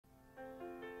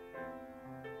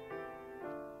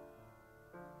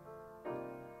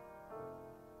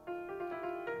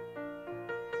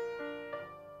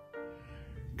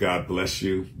God bless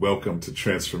you. Welcome to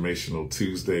Transformational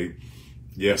Tuesday.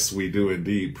 Yes, we do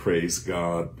indeed praise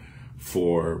God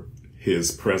for his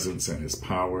presence and his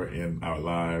power in our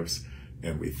lives.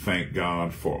 And we thank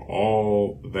God for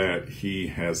all that he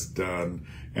has done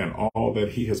and all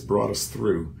that he has brought us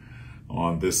through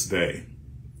on this day.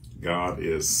 God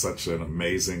is such an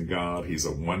amazing God. He's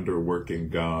a wonder-working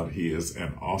God. He is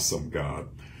an awesome God.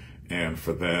 And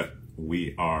for that,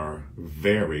 we are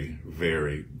very,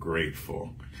 very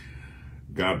grateful.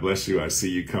 God bless you. I see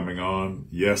you coming on.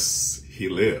 Yes, he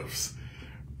lives.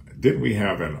 Didn't we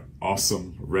have an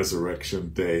awesome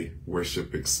Resurrection Day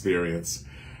worship experience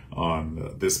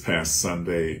on this past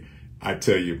Sunday? I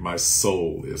tell you, my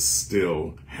soul is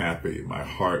still happy. My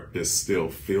heart is still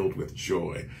filled with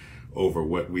joy over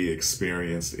what we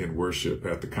experienced in worship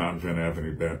at the Convent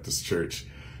Avenue Baptist Church.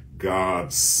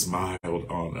 God smiled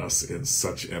on us in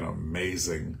such an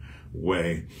amazing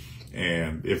way.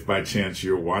 And if by chance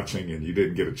you're watching and you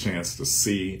didn't get a chance to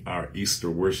see our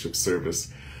Easter worship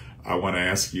service, I want to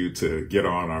ask you to get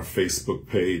on our Facebook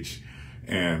page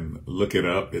and look it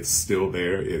up. It's still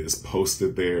there. It is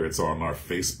posted there. It's on our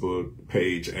Facebook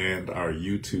page and our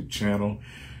YouTube channel.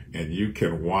 And you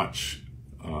can watch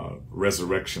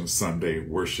Resurrection Sunday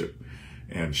worship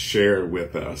and share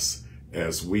with us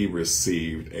as we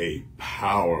received a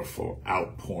powerful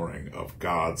outpouring of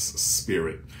God's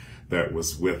Spirit that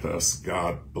was with us.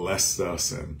 God blessed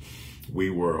us, and we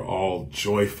were all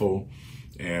joyful,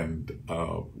 and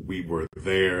we were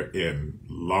there in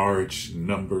large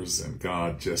numbers, and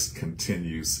God just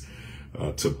continues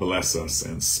to bless us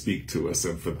and speak to us.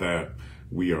 And for that,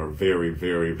 we are very,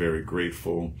 very, very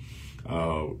grateful.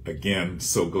 Again,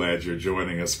 so glad you're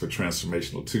joining us for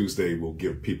Transformational Tuesday. We'll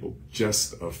give people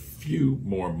just a few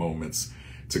more moments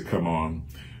to come on.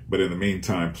 But in the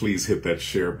meantime, please hit that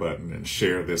share button and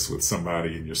share this with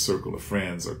somebody in your circle of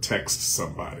friends, or text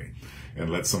somebody and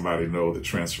let somebody know that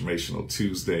Transformational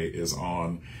Tuesday is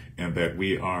on, and that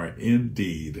we are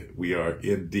indeed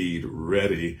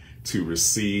ready to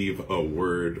receive a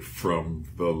word from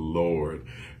the Lord.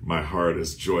 My heart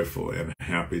is joyful and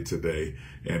happy today,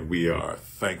 and we are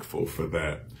thankful for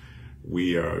that.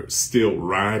 We are still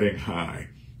riding high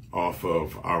off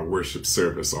of our worship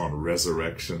service on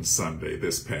Resurrection Sunday,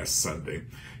 this past Sunday.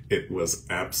 It was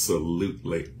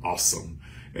absolutely awesome.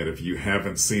 And if you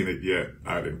haven't seen it yet,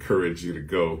 I'd encourage you to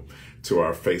go to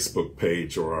our Facebook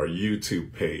page or our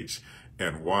YouTube page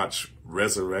and watch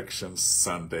Resurrection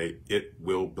Sunday. It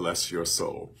will bless your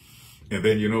soul. And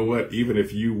then, you know what? Even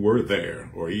if you were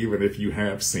there, or even if you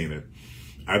have seen it,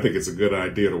 I think it's a good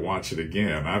idea to watch it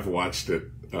again. I've watched it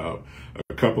a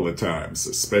couple of times,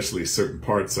 especially certain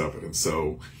parts of it. And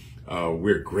so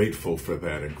we're grateful for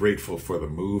that, and grateful for the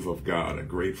move of God, and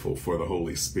grateful for the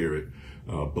Holy Spirit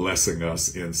blessing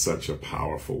us in such a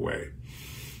powerful way.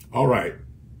 All right.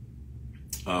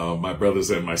 My brothers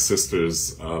and my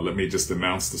sisters, let me just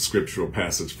announce the scriptural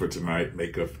passage for tonight,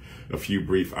 make a few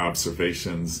brief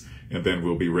observations, and then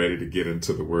we'll be ready to get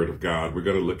into the Word of God. We're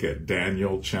going to look at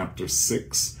Daniel chapter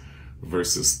 6,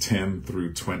 verses 10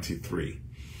 through 23.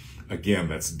 Again,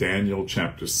 that's Daniel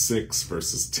chapter 6,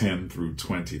 verses 10 through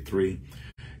 23.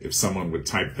 If someone would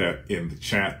type that in the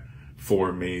chat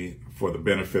for me, for the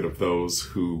benefit of those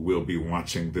who will be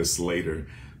watching this later,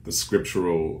 the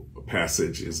scriptural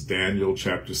passage is Daniel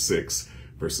chapter 6,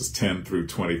 verses 10 through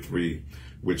 23,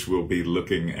 which we'll be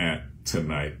looking at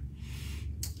tonight.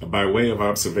 By way of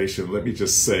observation, let me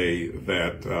just say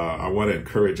that I want to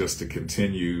encourage us to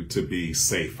continue to be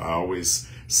safe. I always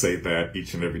say that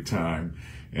each and every time.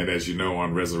 And as you know,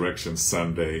 on Resurrection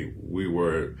Sunday, we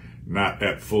were not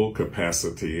at full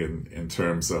capacity in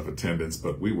terms of attendance,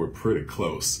 but we were pretty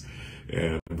close.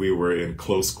 And we were in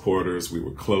close quarters. We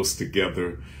were close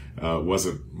together.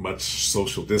 Wasn't much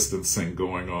social distancing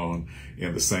going on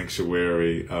in the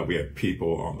sanctuary. We had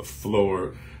people on the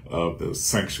floor of the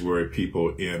sanctuary,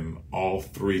 people in all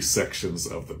three sections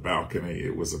of the balcony.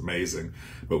 It was amazing.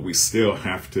 But we still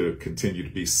have to continue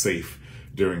to be safe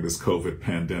during this COVID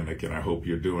pandemic, and I hope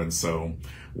you're doing so.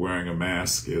 Wearing a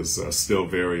mask is still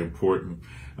very important.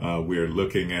 We're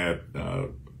looking at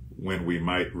when we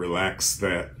might relax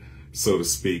that, so to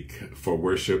speak, for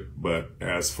worship. But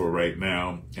as for right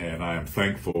now, and I am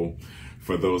thankful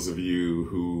for those of you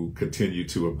who continue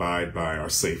to abide by our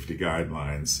safety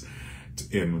guidelines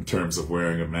in terms of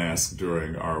wearing a mask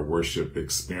during our worship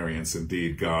experience.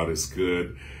 Indeed, God is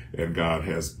good, and God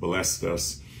has blessed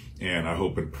us. And I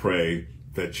hope and pray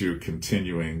that you're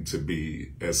continuing to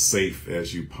be as safe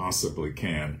as you possibly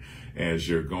can as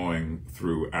you're going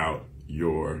throughout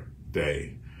your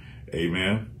day.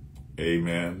 Amen,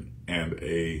 amen, and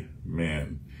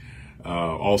amen.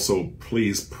 Also,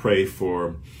 please pray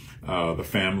for the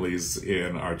families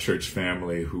in our church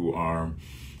family who are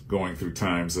going through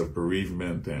times of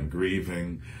bereavement and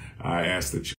grieving. I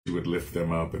ask that you would lift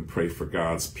them up and pray for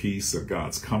God's peace and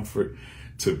God's comfort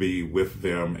to be with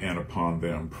them and upon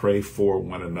them. Pray for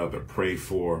one another. Pray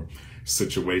for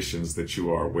situations that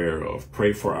you are aware of.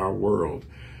 Pray for our world.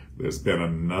 There's been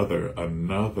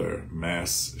another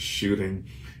mass shooting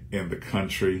in the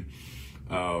country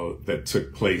that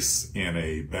took place in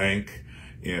a bank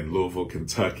in Louisville,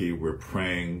 Kentucky. We're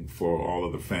praying for all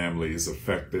of the families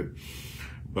affected.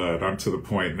 But I'm to the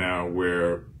point now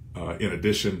where, in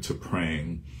addition to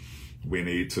praying, we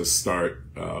need to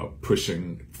start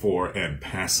pushing for and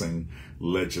passing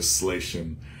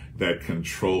legislation that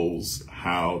controls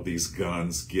how these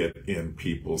guns get in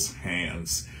people's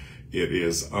hands. It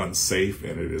is unsafe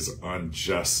and it is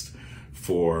unjust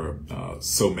for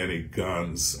so many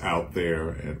guns out there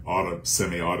and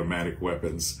semi-automatic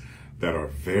weapons that are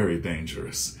very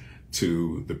dangerous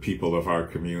to the people of our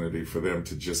community, for them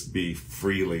to just be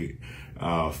freely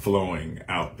flowing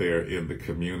out there in the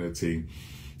community.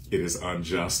 It is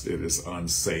unjust, it is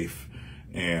unsafe,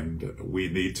 and we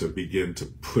need to begin to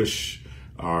push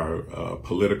our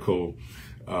political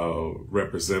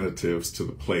representatives to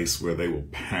the place where they will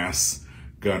pass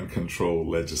gun control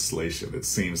legislation. It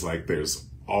seems like there's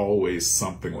always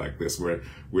something like this where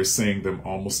we're seeing them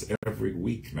almost every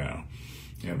week now.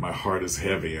 And my heart is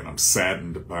heavy and I'm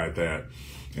saddened by that.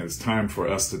 And it's time for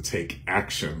us to take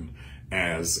action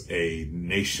as a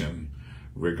nation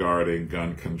regarding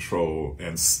gun control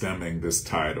and stemming this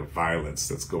tide of violence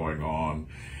that's going on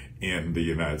in the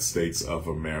United States of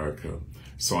America.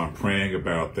 So I'm praying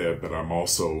about that, but I'm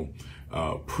also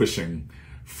pushing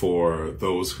for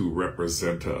those who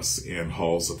represent us in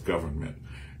halls of government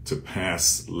to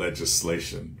pass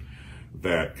legislation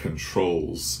that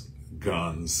controls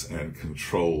guns and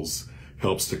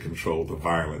helps to control the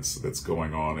violence that's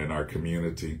going on in our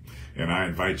community. And I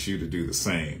invite you to do the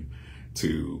same,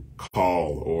 to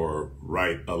call or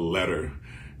write a letter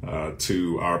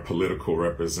to our political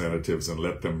representatives and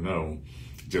let them know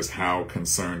just how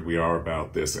concerned we are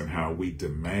about this and how we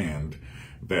demand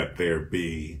that there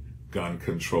be gun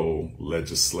control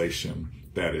legislation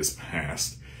that is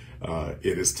passed.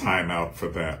 It is time out for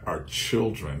that. Our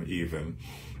children even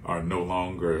are no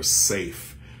longer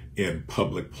safe in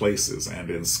public places and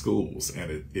in schools,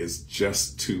 and it is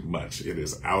just too much. It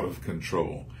is out of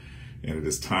control, and it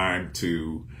is time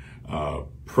to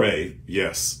pray,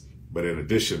 yes, but in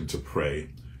addition to pray,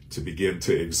 to begin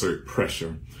to exert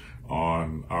pressure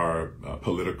on our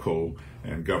political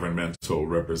and governmental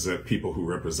people who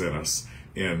represent us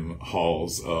in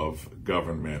halls of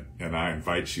government. And I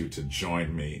invite you to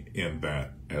join me in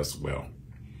that as well.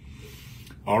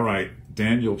 All right,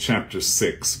 Daniel chapter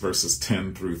 6, verses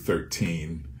 10 through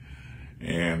 13.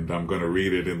 And I'm going to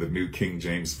read it in the New King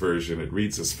James Version. It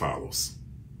reads as follows.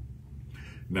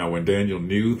 Now, when Daniel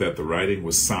knew that the writing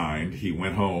was signed, he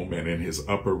went home, and in his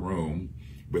upper room,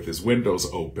 with his windows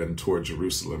open toward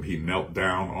Jerusalem, he knelt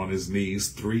down on his knees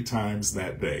 3 times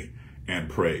that day and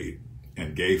prayed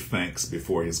and gave thanks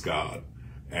before his God,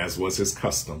 as was his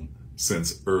custom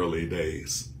since early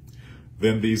days.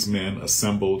 Then these men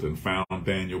assembled and found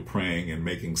Daniel praying and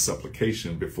making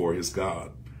supplication before his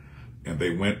God. And they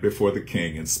went before the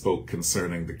king and spoke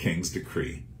concerning the king's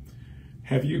decree.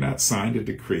 Have you not signed a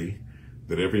decree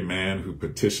that every man who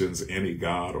petitions any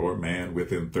god or man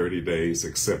within 30 days,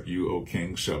 except you, O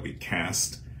king, shall be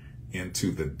cast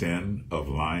into the den of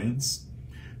lions?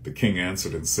 The king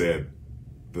answered and said,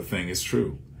 the thing is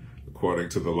true, according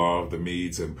to the law of the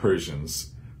Medes and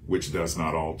Persians, which does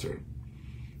not alter.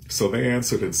 So they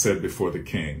answered and said before the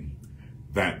king,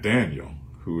 that Daniel,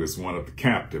 who is one of the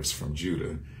captives from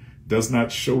Judah, does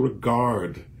not show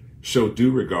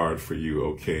due regard for you,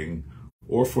 O king,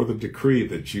 or for the decree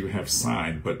that you have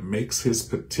signed, but makes his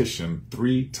petition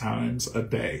 3 times a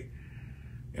day.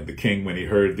 And the king, when he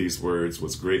heard these words,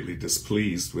 was greatly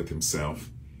displeased with himself,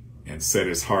 and set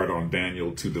his heart on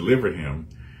Daniel to deliver him,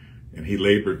 and he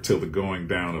labored till the going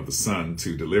down of the sun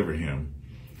to deliver him.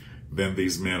 Then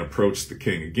these men approached the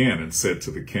king again and said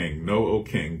to the king, know, O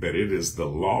king, that it is the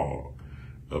law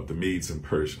of the Medes and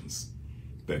Persians,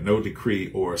 that no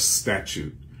decree or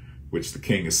statute which the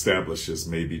king establishes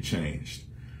may be changed.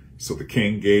 So the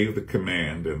king gave the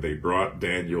command, and they brought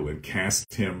Daniel and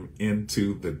cast him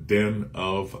into the den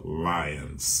of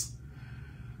lions.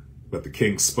 But the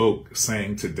king spoke,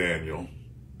 saying to Daniel,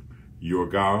 your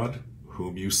God,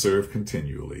 whom you serve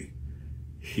continually,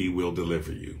 he will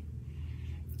deliver you.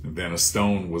 And then a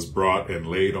stone was brought and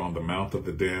laid on the mouth of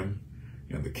the den,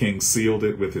 and the king sealed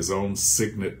it with his own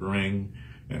signet ring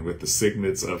and with the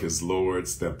signets of his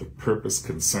lords, that the purpose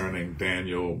concerning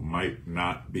Daniel might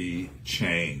not be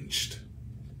changed.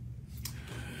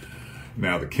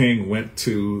 Now the king went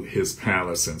to his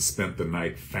palace and spent the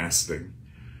night fasting,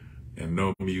 and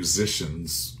no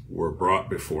musicians were brought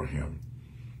before him.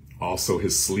 Also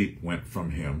his sleep went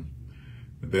from him.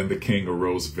 And then the king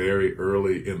arose very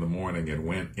early in the morning and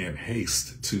went in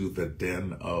haste to the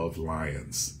den of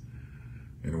lions.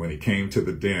 And when he came to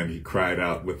the den, he cried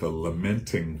out with a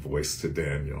lamenting voice to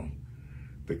Daniel.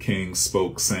 The king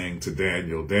spoke, saying to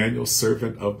Daniel, Daniel,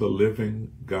 servant of the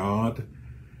living God,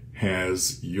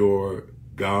 has your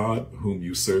God, whom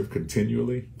you serve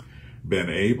continually, been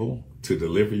able to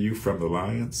deliver you from the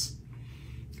lions?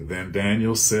 Then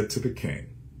Daniel said to the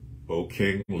king, O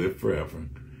king, live forever.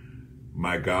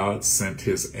 My God sent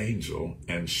his angel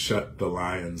and shut the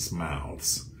lions'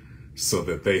 mouths, so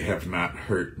that they have not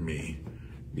hurt me,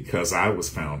 because I was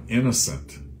found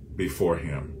innocent before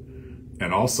him.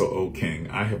 And also, O king,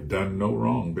 I have done no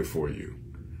wrong before you.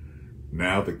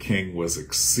 Now the king was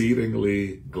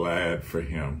exceedingly glad for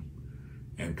him,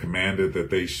 and commanded that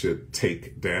they should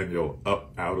take Daniel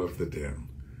up out of the den.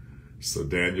 So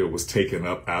Daniel was taken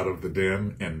up out of the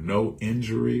den, and no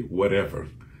injury whatever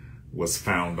was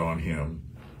found on him,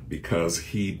 because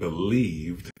he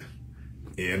believed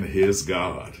in his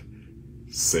God.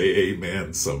 Say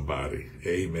amen, somebody.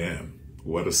 Amen.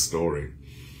 What a story.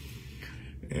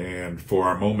 And for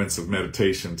our moments of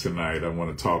meditation tonight, I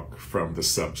want to talk from the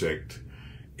subject,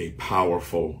 a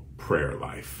powerful prayer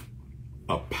life.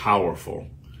 A powerful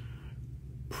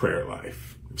prayer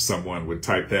life. If someone would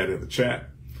type that in the chat,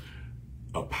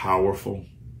 a powerful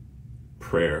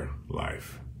prayer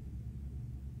life.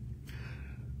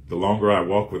 The longer I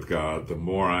walk with God, the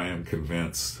more I am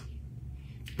convinced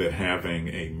that having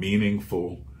a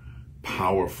meaningful,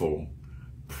 powerful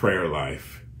prayer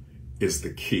life is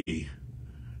the key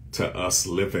to us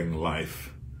living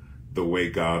life the way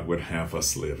God would have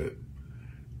us live it,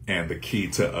 and the key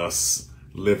to us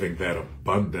living that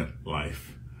abundant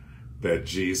life that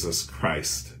Jesus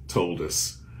Christ told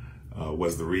us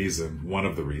was the reason, one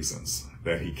of the reasons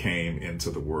that he came into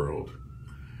the world.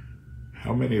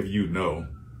 How many of you know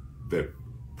that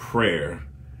prayer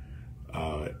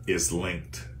is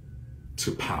linked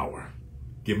to power?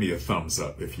 Give me a thumbs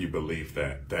up if you believe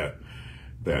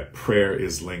that prayer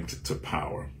is linked to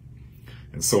power.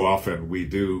 And so often we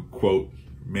do quote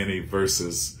many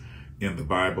verses in the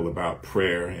Bible about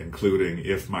prayer, including,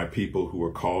 if my people who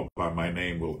are called by my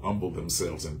name will humble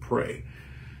themselves and pray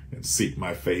and seek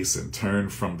my face and turn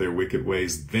from their wicked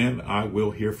ways, then I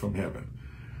will hear from heaven.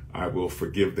 I will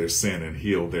forgive their sin and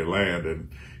heal their land.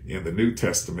 And in the New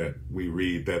Testament, we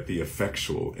read that the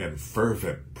effectual and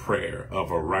fervent prayer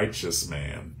of a righteous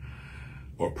man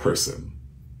or person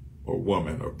or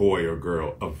woman or boy or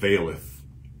girl availeth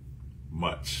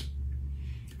much.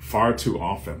 Far too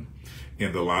often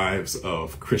in the lives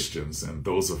of Christians and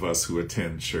those of us who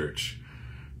attend church,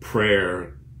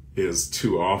 prayer is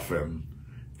too often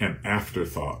an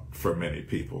afterthought for many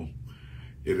people.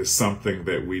 It is something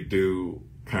that we do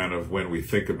kind of when we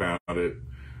think about it,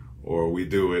 or we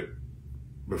do it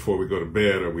before we go to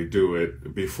bed, or we do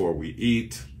it before we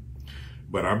eat.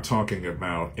 But I'm talking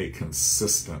about a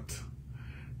consistent,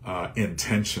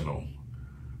 intentional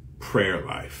prayer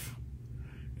life.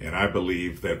 And I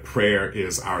believe that prayer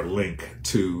is our link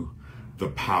to the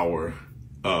power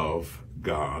of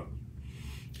God.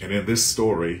 And in this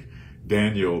story,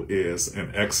 Daniel is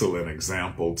an excellent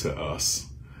example to us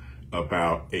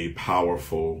about a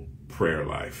powerful prayer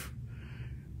life.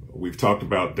 We've talked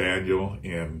about Daniel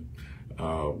in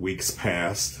weeks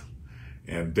past,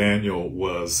 and Daniel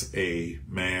was a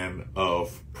man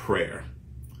of prayer.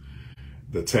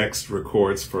 The text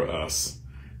records for us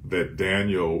that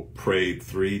Daniel prayed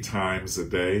 3 times a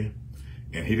day,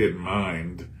 and he didn't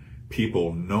mind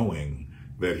people knowing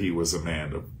that he was a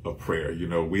man of prayer. You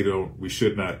know, we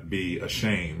should not be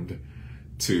ashamed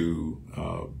to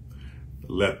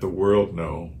let the world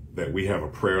know that we have a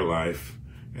prayer life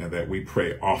and that we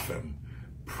pray often.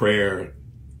 Prayer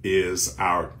is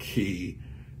our key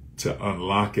to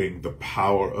unlocking the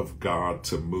power of God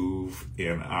to move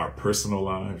in our personal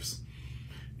lives,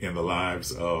 in the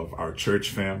lives of our church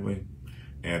family,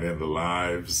 and in the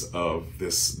lives of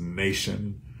this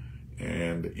nation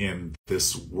and in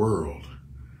this world.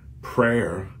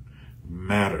 Prayer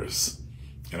matters.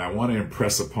 And I want to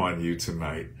impress upon you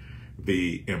tonight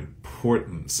the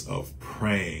importance of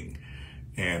praying.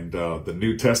 And the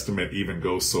New Testament even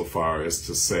goes so far as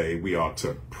to say we ought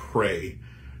to pray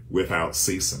without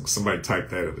ceasing. Somebody type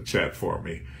that in the chat for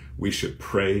me. We should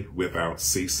pray without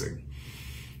ceasing.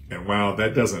 And while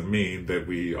that doesn't mean that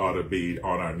we ought to be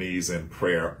on our knees in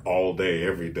prayer all day,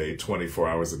 every day, 24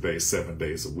 hours a day, 7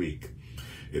 days a week,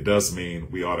 it does mean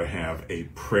we ought to have a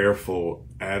prayerful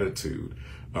attitude,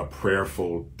 a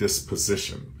prayerful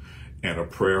disposition, and a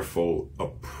prayerful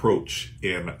approach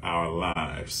in our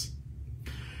lives.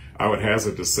 I would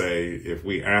hazard to say, if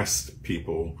we asked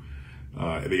people,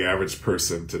 the average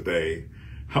person today,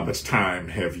 how much time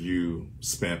have you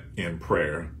spent in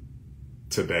prayer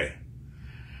today?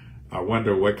 I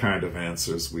wonder what kind of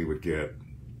answers we would get.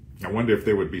 I wonder if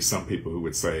there would be some people who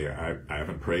would say, I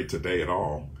haven't prayed today at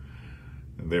all.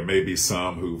 And there may be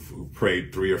some who've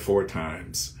prayed 3 or 4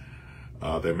 times.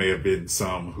 There may have been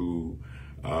some who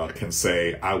can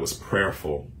say, I was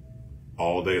prayerful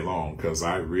all day long because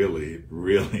I really,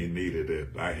 really needed it.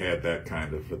 I had that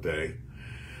kind of a day.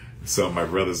 So my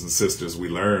brothers and sisters, we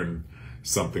learned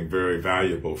something very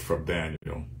valuable from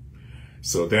Daniel.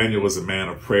 So Daniel was a man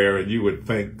of prayer, and you would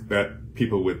think that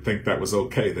people would think that was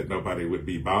okay, that nobody would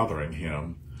be bothering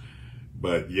him.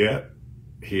 But yet,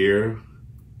 here,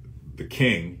 the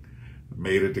king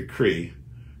made a decree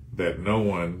that no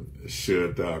one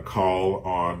should call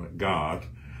on God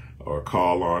or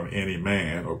call on any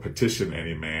man or petition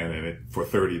any man for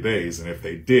 30 days. And if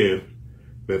they did,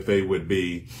 that they would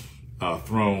be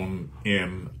thrown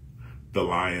in the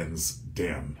lion's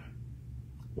den.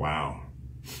 Wow.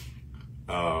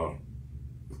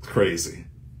 Crazy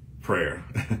prayer.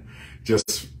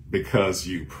 Just because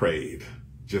you prayed.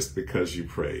 Just because you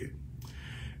prayed.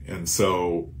 And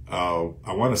so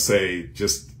I want to say,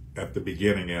 just at the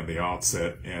beginning and the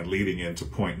outset and leading into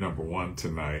point number 1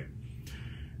 tonight,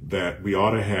 that we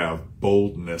ought to have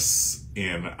boldness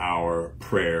in our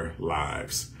prayer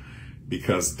lives.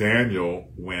 Because Daniel,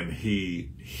 when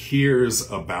he hears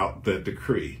about the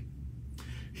decree,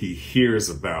 he hears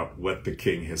about what the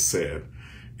king has said.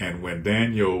 And when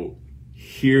Daniel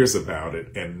hears about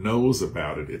it and knows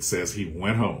about it, it says he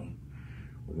went home,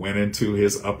 went into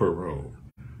his upper room,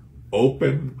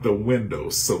 opened the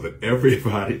windows so that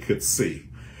everybody could see.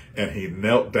 And he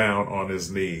knelt down on his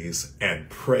knees and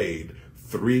prayed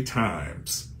 3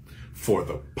 times for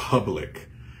the public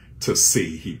to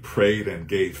see. He prayed and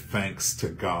gave thanks to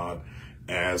God,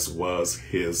 as was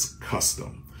his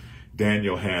custom.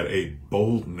 Daniel had a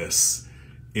boldness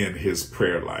in his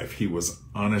prayer life. He was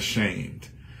unashamed.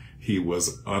 He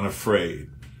was unafraid.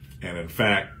 And in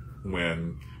fact,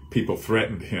 when people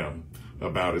threatened him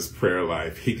about his prayer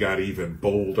life, he got even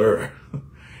bolder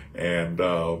and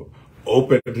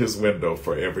opened his window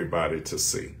for everybody to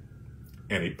see.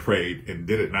 And he prayed and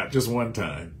did it not just 1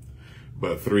 time,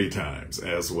 but 3 times,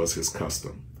 as was his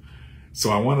custom. So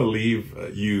I want to leave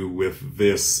you with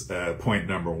this point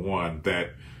number 1,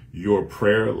 that your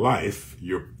prayer life,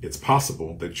 it's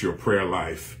possible that your prayer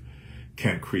life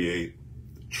can create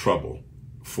trouble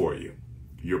for you.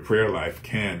 Your prayer life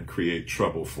can create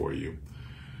trouble for you.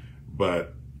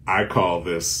 But I call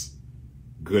this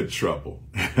good trouble.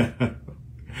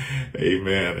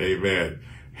 Amen, amen.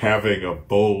 Having a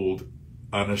bold,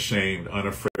 unashamed,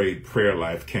 unafraid prayer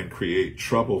life can create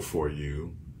trouble for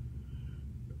you,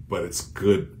 but it's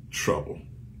good trouble.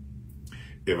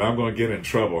 If I'm going to get in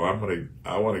trouble,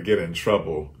 I want to get in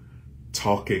trouble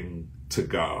talking to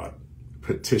God,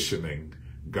 petitioning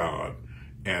God,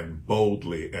 and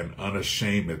boldly and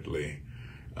unashamedly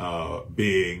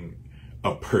being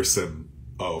a person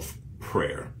of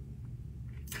prayer.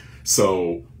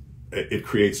 So it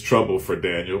creates trouble for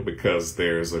Daniel because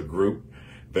there's a group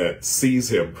that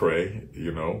sees him pray,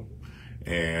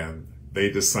 and they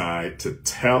decide to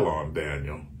tell on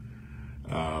Daniel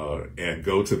and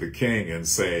go to the king and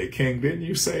say, King, didn't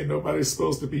you say nobody's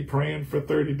supposed to be praying for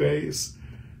 30 days?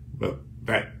 But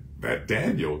that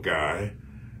Daniel guy,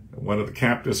 one of the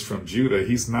captives from Judah,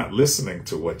 he's not listening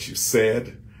to what you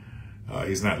said.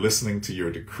 He's not listening to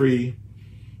your decree.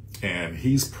 And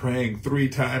he's praying 3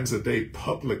 times a day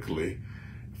publicly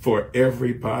for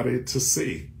everybody to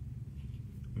see.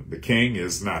 The king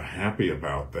is not happy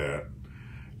about that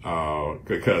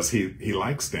because he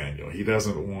likes Daniel. He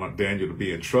doesn't want Daniel to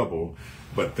be in trouble.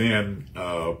 But then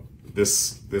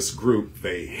this group,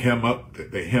 they hem him up,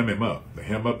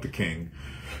 the king,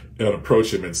 and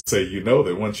approach him and say,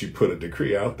 that once you put a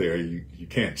decree out there, you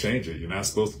can't change it. You're not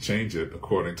supposed to change it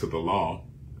according to the law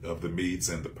of the Medes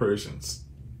and the Persians.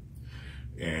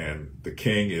 And the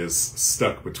king is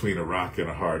stuck between a rock and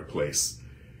a hard place.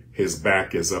 His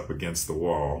back is up against the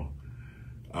wall.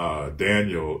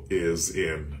 Daniel is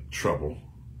in trouble.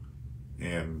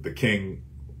 And the king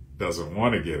doesn't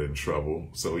want to get in trouble,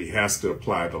 so he has to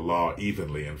apply the law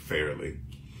evenly and fairly.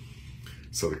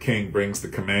 So the king brings the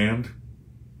command,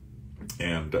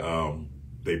 and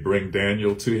they bring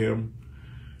Daniel to him.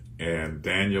 and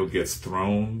Daniel gets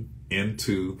thrown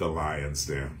into the lion's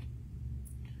den.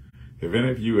 Have any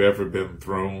of you ever been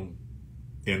thrown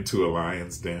into a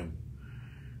lion's den?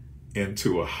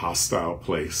 Into a hostile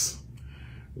place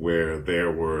where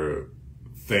there were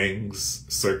things,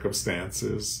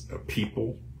 circumstances,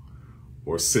 people,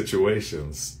 or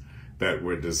situations that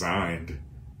were designed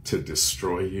to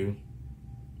destroy you,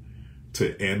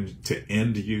 to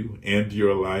end you, end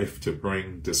your life, to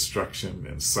bring destruction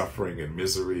and suffering and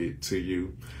misery to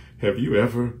you? Have you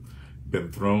ever been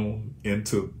thrown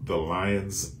into the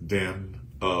lion's den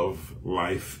of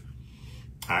life?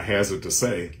 I hazard to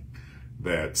say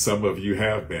that some of you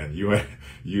have been.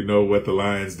 You know what the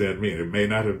lion's den means. It may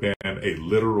not have been a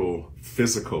literal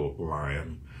physical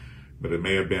lion, but it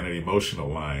may have been an emotional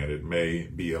lion. It may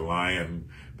be a lion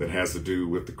that has to do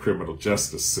with the criminal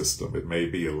justice system. It may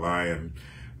be a lion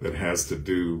that has to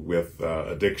do with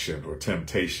addiction or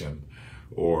temptation,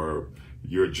 or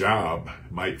your job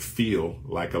might feel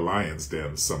like a lion's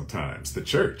den sometimes. The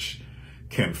church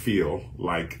can feel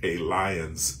like a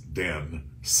lion's den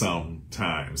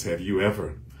sometimes. Have you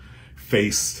ever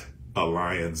faced a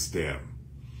lion's den?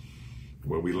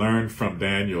 Well, we learned from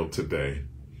Daniel today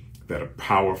that a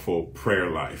powerful prayer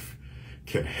life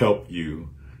can help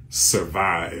you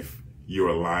survive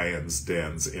your lion's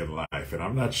dens in life. And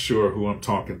I'm not sure who I'm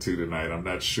talking to tonight. I'm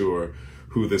not sure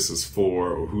who this is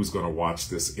for or who's going to watch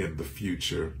this in the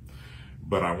future.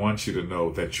 But I want you to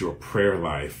know that your prayer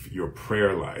life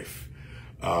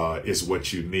is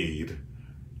what you need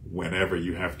whenever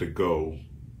you have to go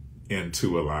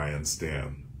into a lion's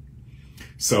den.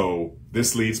 So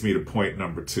this leads me to point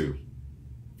number 2.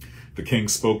 The king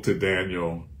spoke to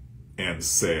Daniel and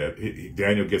said,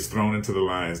 Daniel gets thrown into the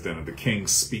lion's den, and the king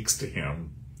speaks to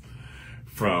him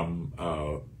from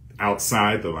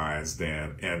outside the lion's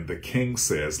den. And the king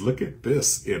says, look at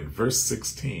this in verse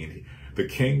 16. The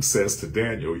king says to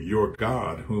Daniel, your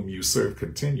God, whom you serve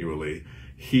continually,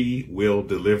 he will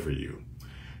deliver you.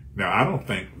 Now, I don't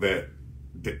think that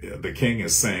the king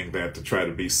is saying that to try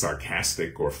to be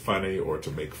sarcastic or funny or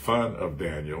to make fun of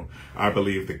Daniel. I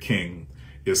believe the king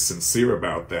is sincere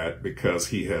about that because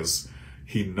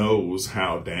he knows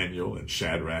how Daniel and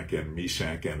Shadrach and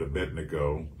Meshach and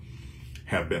Abednego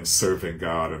have been serving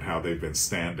God and how they've been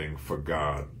standing for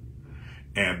God.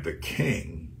 And the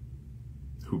king,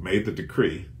 who made the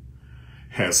decree,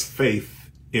 has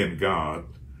faith in God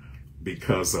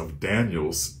because of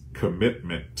Daniel's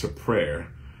commitment to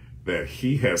prayer that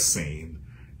he has seen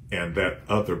and that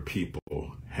other people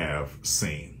have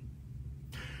seen.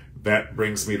 That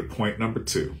brings me to point number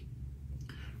 2.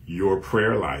 Your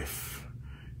prayer life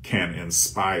can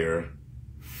inspire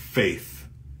faith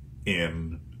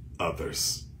in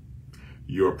others.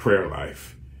 Your prayer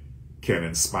life can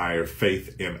inspire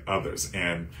faith in others,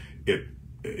 and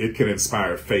it can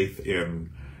inspire faith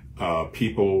in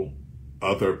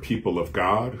other people of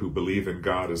God who believe in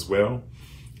God as well.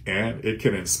 And it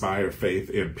can inspire faith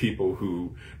in people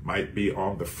who might be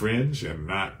on the fringe and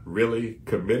not really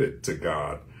committed to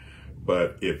God.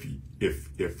 But if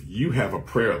you have a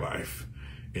prayer life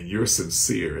and you're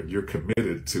sincere and you're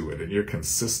committed to it and you're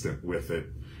consistent with it,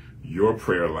 your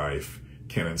prayer life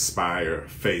can inspire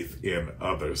faith in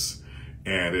others.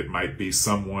 And it might be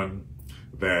someone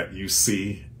that you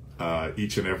see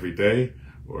each and every day,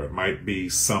 or it might be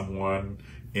someone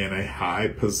in a high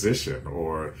position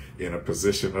or in a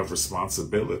position of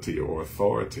responsibility or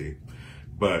authority.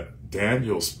 But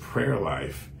Daniel's prayer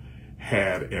life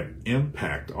had an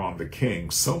impact on the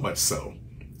king, so much so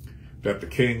that the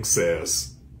king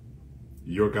says,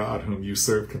 your God whom you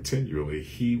serve continually,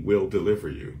 he will deliver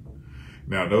you.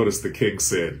 Now notice the king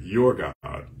said, your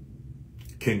God.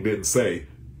 King didn't say,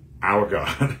 our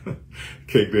God.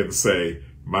 King didn't say,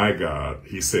 my God.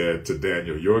 He said to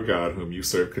Daniel, your God whom you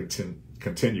serve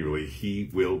continually,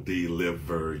 he will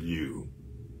deliver you.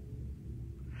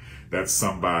 That's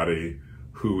somebody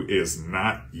who is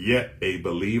not yet a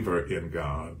believer in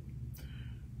God,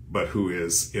 but who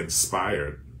is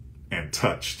inspired and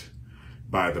touched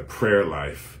by the prayer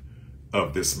life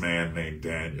of this man named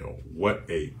Daniel. What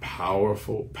a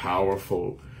powerful,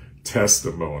 powerful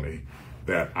testimony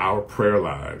that our prayer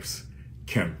lives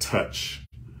can touch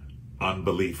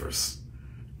unbelievers.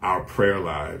 Our prayer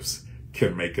lives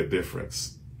can make a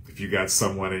difference. If you got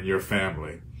someone in your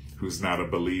family who's not a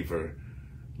believer,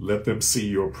 let them see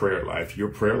your prayer life. Your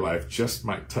prayer life just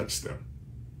might touch them.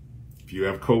 If you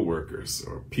have coworkers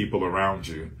or people around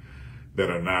you that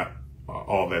are not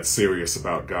all that serious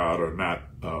about God or not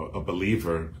a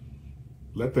believer,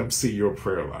 let them see your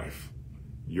prayer life.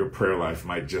 Your prayer life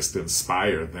might just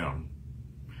inspire them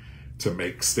to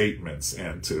make statements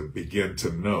and to begin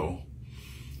to know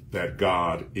that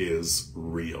God is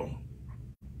real.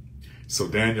 So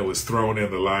Daniel is thrown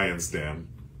in the lion's den,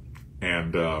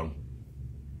 and the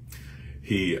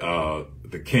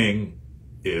king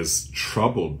is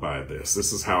troubled by this.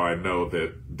 This is how I know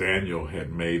that Daniel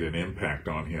had made an impact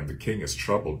on him. The king is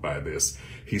troubled by this.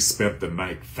 He spent the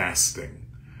night fasting.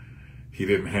 He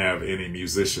didn't have any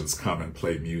musicians come and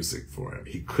play music for him.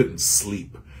 He couldn't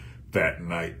sleep that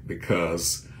night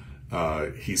because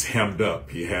he's hemmed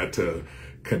up. He had to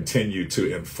continue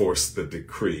to enforce the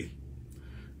decree.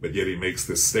 But yet he makes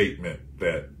this statement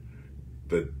that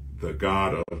the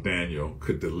God of Daniel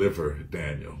could deliver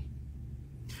Daniel.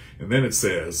 And then it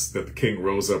says that the king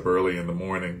rose up early in the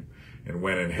morning and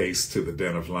went in haste to the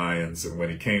den of lions. And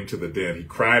when he came to the den, he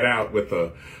cried out with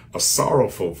a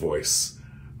sorrowful voice,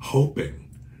 hoping,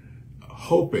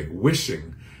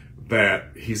 wishing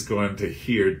that he's going to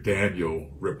hear Daniel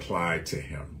reply to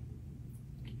him.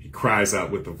 He cries out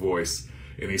with a voice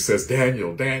and he says,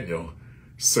 Daniel, Daniel,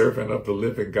 servant of the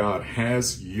living God,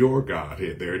 has your God,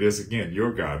 here, there it is again,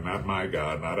 your God, not my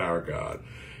God, not our God,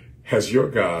 has your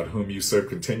God, whom you serve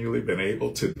continually, been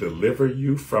able to deliver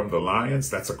you from the lions?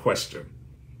 That's a question.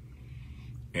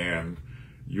 And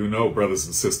you know, brothers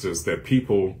and sisters, that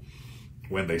people,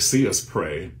 when they see us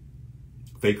pray,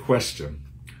 they question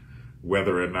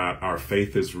whether or not our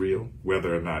faith is real,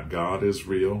 whether or not God is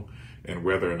real, and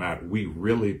whether or not we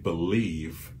really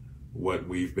believe what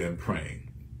we've been praying.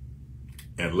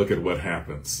 And look at what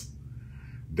happens.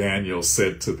 Daniel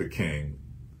said to the king,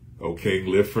 O king,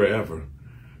 live forever.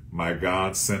 My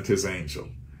God sent his angel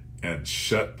and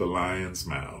shut the lions'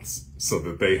 mouths so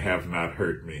that they have not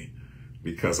hurt me,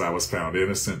 because I was found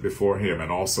innocent before him.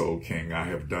 And also, O king, I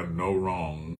have done no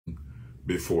wrong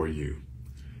before you.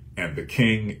 And the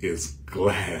king is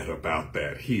glad about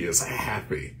that. He is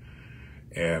happy.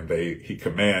 And he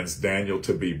commands Daniel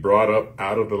to be brought up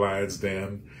out of the lion's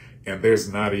den. And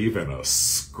there's not even a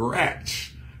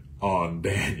scratch on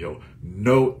Daniel.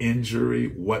 No injury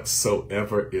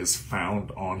whatsoever is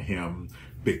found on him,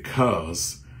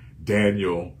 because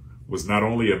Daniel was not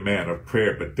only a man of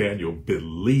prayer, but Daniel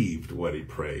believed what he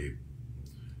prayed.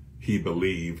 He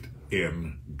believed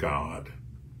in God.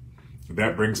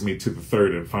 That brings me to the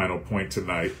third and final point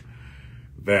tonight,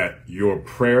 that your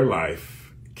prayer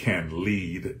life can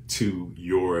lead to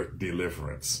your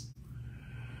deliverance.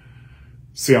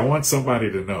 See, I want somebody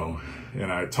to know,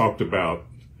 and I talked about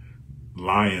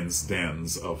lions'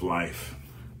 dens of life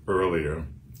earlier,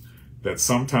 that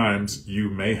sometimes you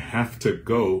may have to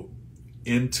go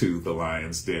into the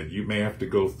lion's den. You may have to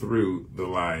go through the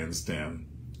lion's den.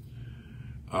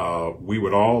 We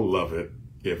would all love it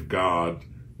if God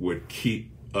would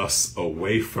keep us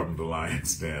away from the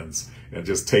lion's dens and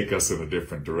just take us in a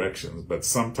different direction. But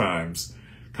sometimes,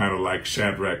 kind of like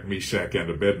Shadrach, Meshach, and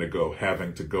Abednego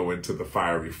having to go into the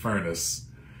fiery furnace,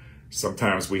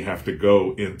 sometimes we have to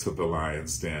go into the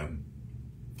lion's den.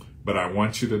 But I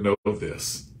want you to know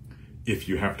this. If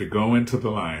you have to go into the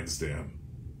lion's den,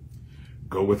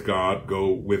 go with God,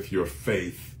 go with your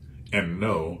faith, and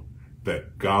know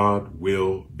that God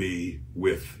will be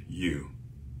with you.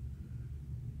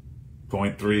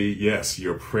 Point 3, yes,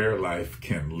 your prayer life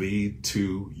can lead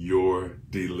to your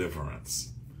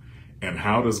deliverance. And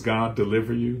how does God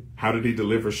deliver you? How did he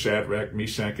deliver Shadrach,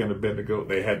 Meshach, and Abednego?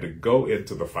 They had to go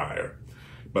into the fire,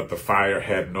 but the fire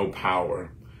had no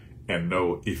power and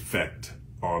no effect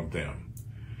on them.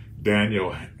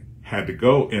 Daniel had to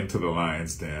go into the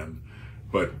lion's den,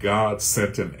 but God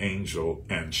sent an angel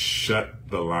and shut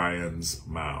the lions'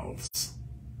 mouths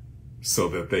so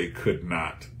that they could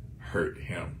not hurt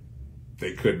him.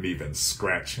 They couldn't even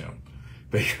scratch him.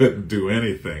 They couldn't do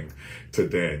anything to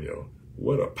Daniel.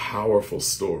 What a powerful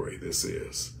story this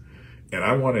is. And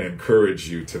I want to encourage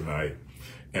you tonight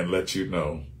and let you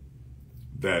know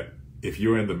that if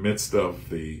you're in the midst of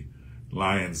the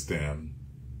lion's den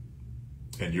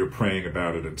and you're praying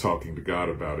about it and talking to God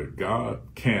about it, God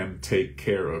can take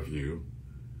care of you.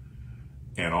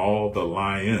 And all the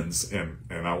lions, and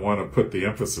I want to put the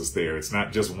emphasis there, it's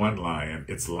not just one lion,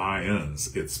 it's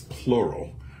lions, it's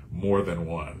plural, more than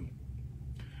one.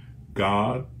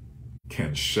 God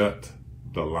can shut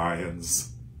the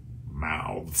lions'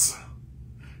 mouths.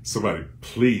 Somebody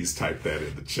please type that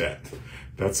in the chat.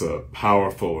 That's a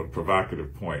powerful and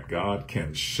provocative point. God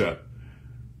can shut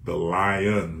the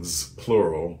lions,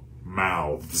 plural,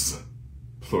 mouths,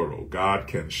 plural. God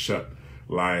can shut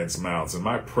lions' mouths. And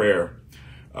my prayer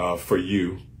for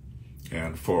you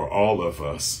and for all of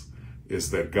us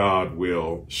is that God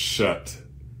will shut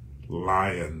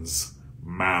lions'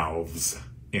 mouths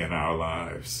in our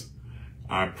lives.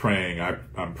 I'm praying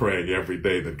every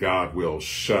day that God will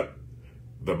shut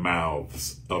the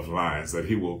mouths of lions, that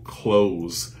he will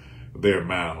close their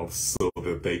mouths so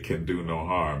that they can do no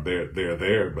harm. They're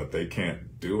there, but they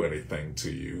can't do anything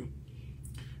to you,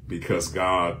 because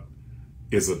God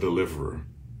is a deliverer.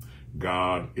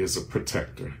 God is a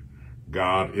protector.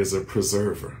 God is a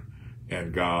preserver,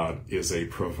 and God is a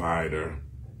provider.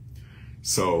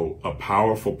 So a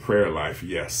powerful prayer life,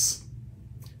 yes,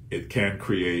 it can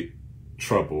create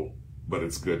trouble, but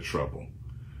it's good trouble.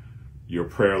 Your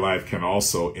prayer life can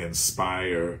also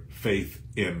inspire faith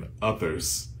in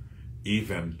others,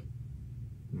 even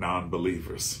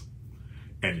non-believers.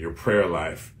 And your prayer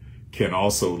life can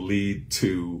also lead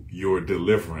to your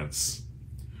deliverance,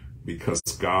 because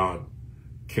God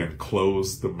can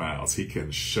close the mouths. He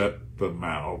can shut the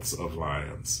mouths of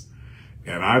lions.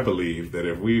 And I believe that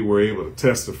if we were able to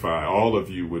testify, all of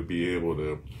you would be able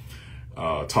to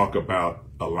talk about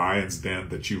a lion's den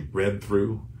that you've been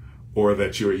through, or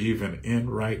that you're even in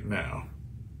right now.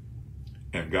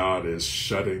 And God is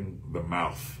shutting the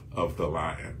mouth of the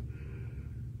lion.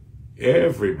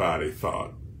 Everybody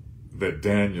thought that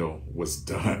Daniel was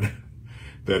done,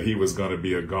 that he was going to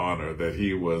be a goner, that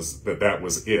that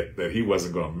was it, that he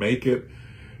wasn't going to make it.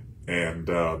 And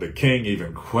the king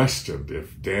even questioned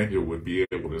if Daniel would be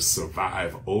able to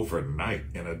survive overnight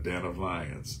in a den of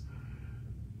lions.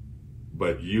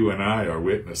 But you and I are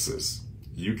witnesses.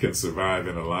 You can survive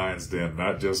in a lion's den,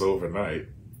 not just overnight,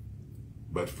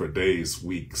 but for days,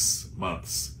 weeks,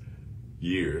 months,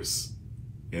 years,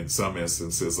 in some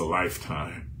instances, a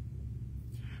lifetime,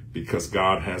 because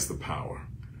God has the power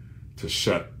to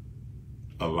shut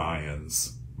a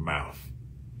lion's mouth.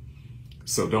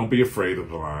 So don't be afraid of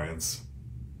the lions.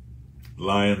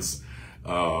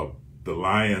 The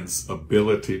lion's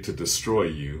ability to destroy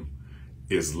you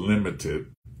is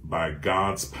limited by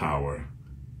God's power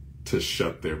to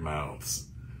shut their mouths.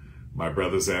 My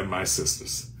brothers and my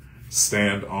sisters,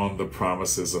 stand on the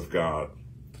promises of God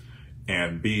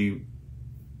and be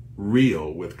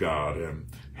real with God and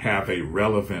have a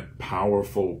relevant,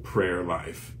 powerful prayer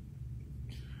life.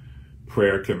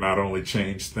 Prayer can not only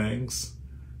change things,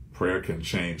 prayer can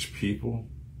change people,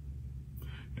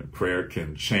 and prayer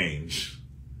can change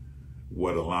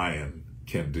what a lion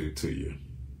can do to you.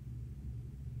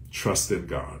 Trust in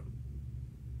God.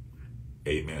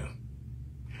 Amen.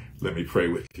 Let me pray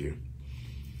with you.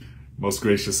 Most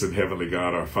gracious and heavenly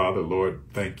God, our Father, Lord,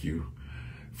 thank you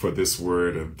for this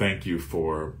word, and thank you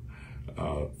for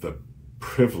the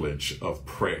privilege of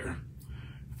prayer.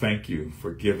 Thank you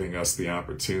for giving us the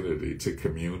opportunity to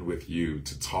commune with you,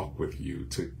 to talk with you,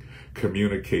 to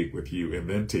communicate with you, and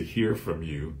then to hear from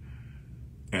you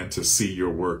and to see your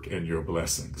work and your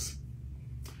blessings.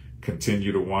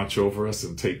 Continue to watch over us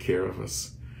and take care of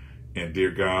us. And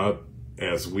dear God,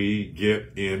 as we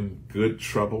get in good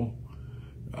trouble,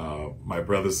 my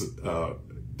brothers,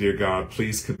 dear God,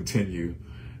 please continue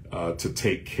to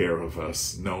take care of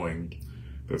us, knowing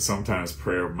that sometimes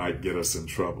prayer might get us in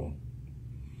trouble.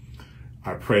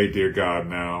 I pray, dear God,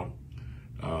 now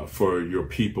for your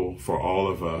people, for all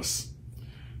of us,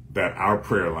 that our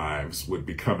prayer lives would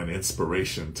become an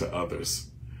inspiration to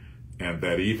others, and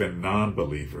that even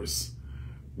non-believers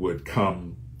would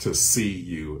come to see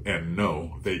you and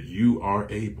know that you are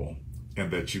able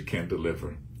and that you can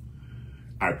deliver.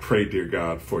 I pray, dear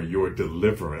God, for your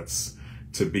deliverance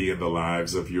to be in the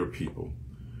lives of your people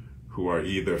who are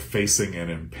either facing an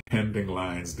impending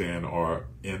lion's den or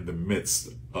in the midst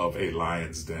of a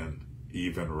lion's den,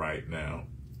 even right now.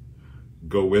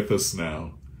 Go with us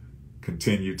now.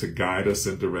 Continue to guide us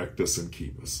and direct us and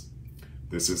keep us.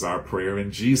 This is our prayer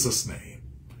in Jesus' name.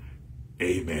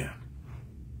 Amen.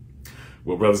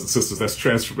 Well, brothers and sisters, that's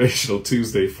Transformational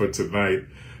Tuesday for tonight.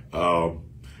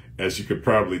 As you could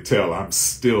probably tell, I'm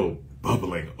still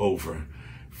bubbling over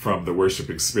from the worship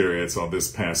experience on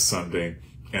this past Sunday,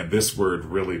 and this word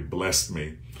really blessed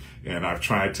me. And I've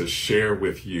tried to share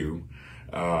with you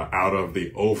out of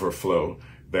the overflow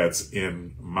that's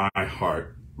in my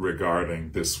heart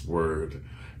regarding this word.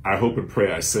 I hope and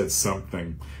pray I said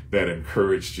something that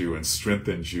encouraged you and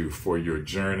strengthened you for your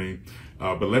journey.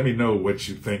 But let me know what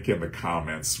you think in the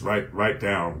comments. Write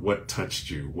down what touched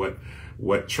you,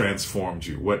 what transformed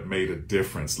you, what made a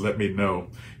difference. Let me know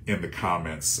in the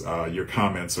comments. Your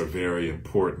comments are very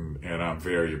important, and I'm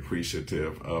very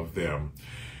appreciative of them.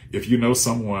 If you know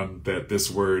someone that this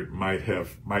word might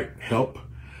help,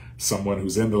 someone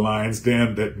who's in the lion's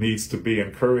den that needs to be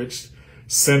encouraged,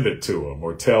 send it to them,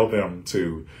 or tell them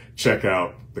to check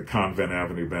out the Convent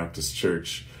Avenue Baptist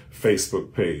Church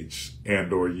Facebook page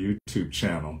and or YouTube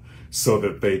channel so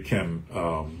that they can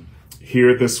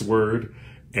hear this word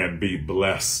and be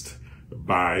blessed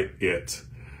by it.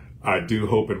 I do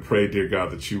hope and pray, dear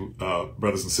God, that you,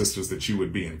 brothers and sisters, that you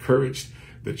would be encouraged,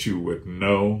 that you would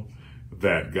know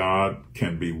that God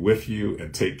can be with you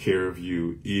and take care of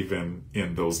you even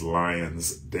in those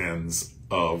lions' dens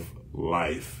of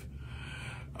life.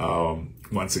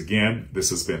 Once again, this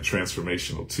has been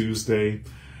Transformational Tuesday.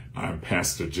 I'm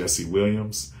Pastor Jesse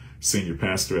Williams, Senior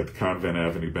Pastor at the Convent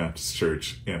Avenue Baptist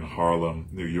Church in Harlem,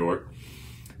 New York.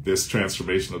 This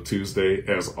Transformational Tuesday,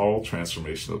 as all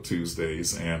Transformational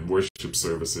Tuesdays and worship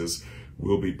services,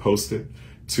 will be posted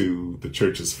to the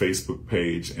church's Facebook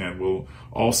page, and you'll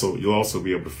also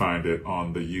be able to find it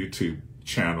on the YouTube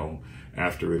channel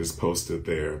after it is posted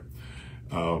there.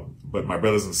 But my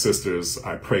brothers and sisters,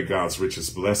 I pray God's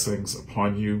richest blessings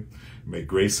upon you. May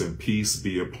grace and peace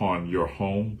be upon your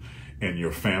home and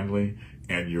your family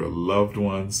and your loved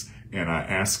ones. And I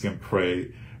ask and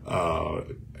pray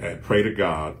to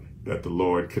God that the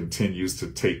Lord continues to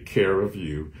take care of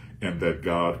you, and that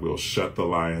God will shut the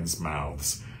lions'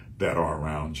 mouths that are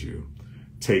around you.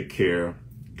 Take care.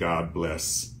 God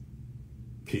bless.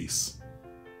 Peace.